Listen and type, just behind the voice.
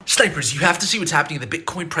Snipers, you have to see what's happening in the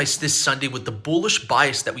Bitcoin price this Sunday with the bullish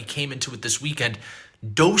bias that we came into it this weekend.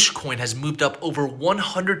 Dogecoin has moved up over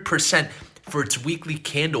 100% for its weekly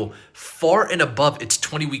candle, far and above its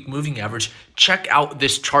 20-week moving average. Check out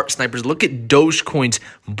this chart, Snipers. Look at Dogecoin's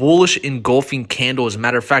bullish engulfing candle. As a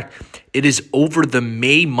matter of fact, it is over the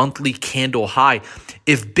May monthly candle high.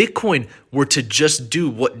 If Bitcoin were to just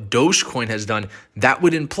do what Dogecoin has done, that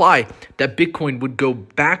would imply that Bitcoin would go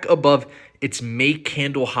back above its May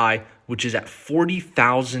candle high, which is at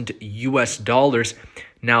 40,000 US dollars.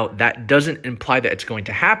 Now, that doesn't imply that it's going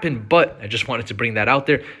to happen, but I just wanted to bring that out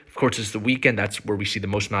there. Of course, it's the weekend. That's where we see the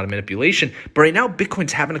most amount of manipulation. But right now,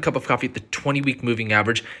 Bitcoin's having a cup of coffee at the 20-week moving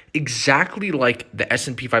average, exactly like the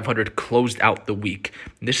S&P 500 closed out the week.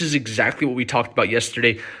 And this is exactly what we talked about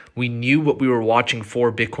yesterday. We knew what we were watching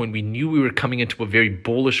for Bitcoin. We knew we were coming into a very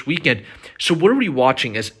bullish weekend. So what are we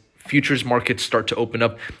watching as futures markets start to open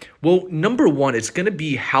up? Well, number one, it's going to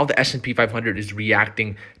be how the S&P 500 is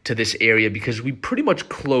reacting to this area, because we pretty much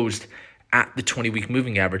closed at the 20-week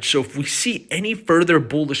moving average. So if we see any further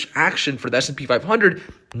bullish action for the S&P 500,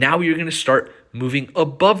 now you're going to start moving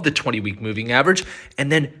above the 20-week moving average.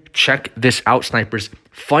 And then check this out, Snipers.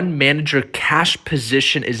 Fund manager cash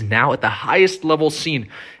position is now at the highest level seen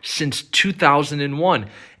since 2001.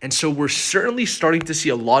 And so we're certainly starting to see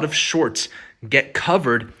a lot of shorts get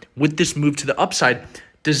covered with this move to the upside.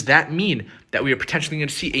 Does that mean that we are potentially going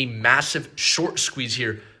to see a massive short squeeze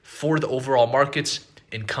here for the overall markets,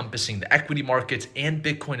 encompassing the equity markets and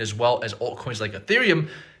Bitcoin, as well as altcoins like Ethereum?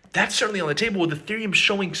 That's certainly on the table, with Ethereum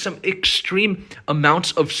showing some extreme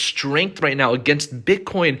amounts of strength right now against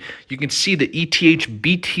Bitcoin. You can see the ETH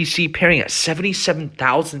BTC pairing at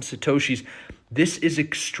 77,000 Satoshis. This is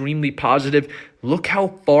extremely positive. Look how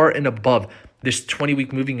far and above this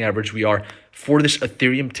 20-week moving average we are for this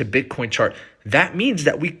Ethereum to Bitcoin chart. That means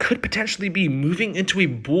that we could potentially be moving into a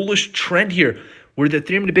bullish trend here, where the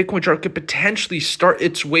Ethereum to Bitcoin chart could potentially start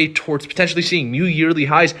its way towards potentially seeing new yearly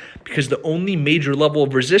highs, because the only major level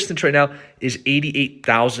of resistance right now is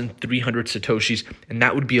 88,300 Satoshis, and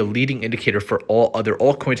that would be a leading indicator for all other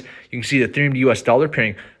altcoins. You can see the Ethereum to US dollar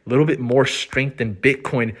pairing, a little bit more strength than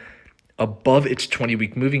Bitcoin above its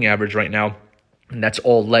 20-week moving average right now. And that's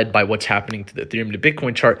all led by what's happening to the Ethereum to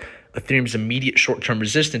Bitcoin chart. Ethereum's immediate short-term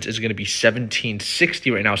resistance is going to be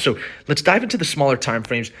 1760 right now. So let's dive into the smaller time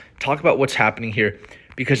frames, talk about what's happening here.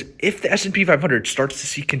 Because if the S&P 500 starts to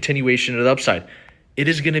see continuation of the upside, it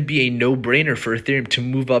is going to be a no-brainer for Ethereum to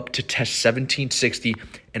move up to test 1760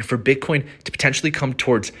 and for Bitcoin to potentially come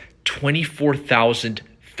towards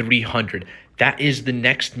 24,300. That is the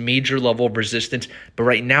next major level of resistance. But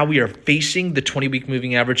right now we are facing the 20-week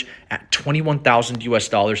moving average at 21,000 US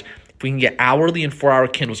dollars. If we can get hourly and 4-hour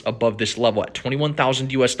candles above this level at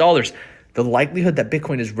 21,000 US dollars, the likelihood that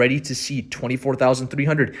Bitcoin is ready to see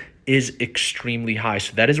 24,300 is extremely high.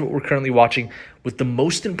 So that is what we're currently watching, with the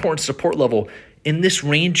most important support level in this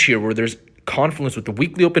range here, where there's confluence with the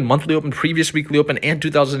weekly open, monthly open, previous weekly open, and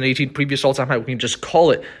 2018 previous all-time high. We can just call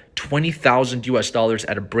it 20,000 US dollars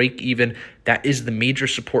at a break even. That is the major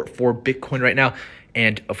support for Bitcoin right now.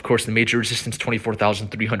 And of course, the major resistance,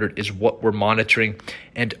 24,300, is what we're monitoring.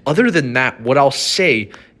 And other than that, what I'll say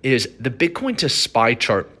is the Bitcoin to SPY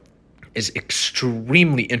chart is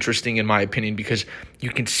extremely interesting in my opinion, because you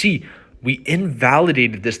can see we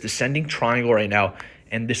invalidated this descending triangle right now,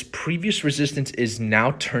 and this previous resistance is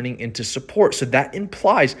now turning into support. So that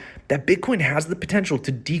implies that Bitcoin has the potential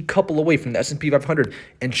to decouple away from the S&P 500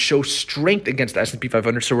 and show strength against the S&P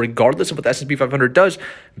 500. So regardless of what the S&P 500 does,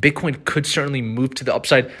 Bitcoin could certainly move to the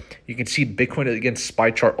upside. You can see Bitcoin against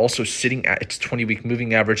SPY chart also sitting at its 20-week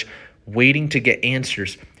moving average, waiting to get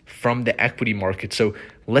answers from the equity market. So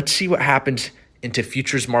let's see what happens into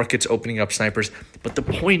futures markets opening up, Snipers. But the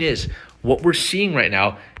point is, what we're seeing right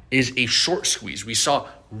now is a short squeeze. We saw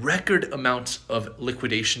record amounts of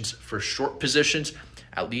liquidations for short positions,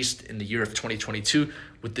 at least in the year of 2022,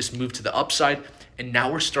 with this move to the upside. And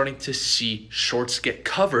now we're starting to see shorts get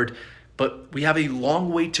covered, but we have a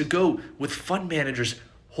long way to go with fund managers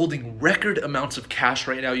holding record amounts of cash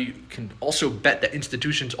right now. You can also bet that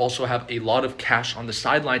institutions also have a lot of cash on the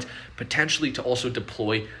sidelines, potentially to also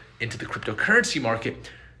deploy into the cryptocurrency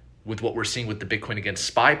market. With what we're seeing with the Bitcoin against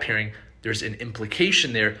SPY pairing, there's an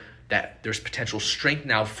implication there that there's potential strength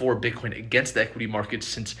now for Bitcoin against the equity markets,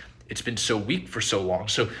 since it's been so weak for so long.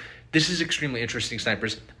 So this is extremely interesting,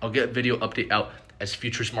 Snipers. I'll get a video update out as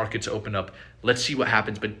futures markets open up. Let's see what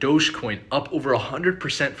happens. But Dogecoin up over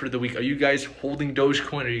 100% for the week. Are you guys holding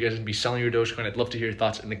Dogecoin? Are you guys going to be selling your Dogecoin? I'd love to hear your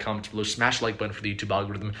thoughts in the comments below. Smash the like button for the YouTube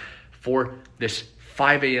algorithm for this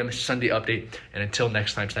 5 a.m. Sunday update. And until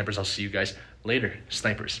next time, Snipers, I'll see you guys later.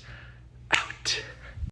 Snipers.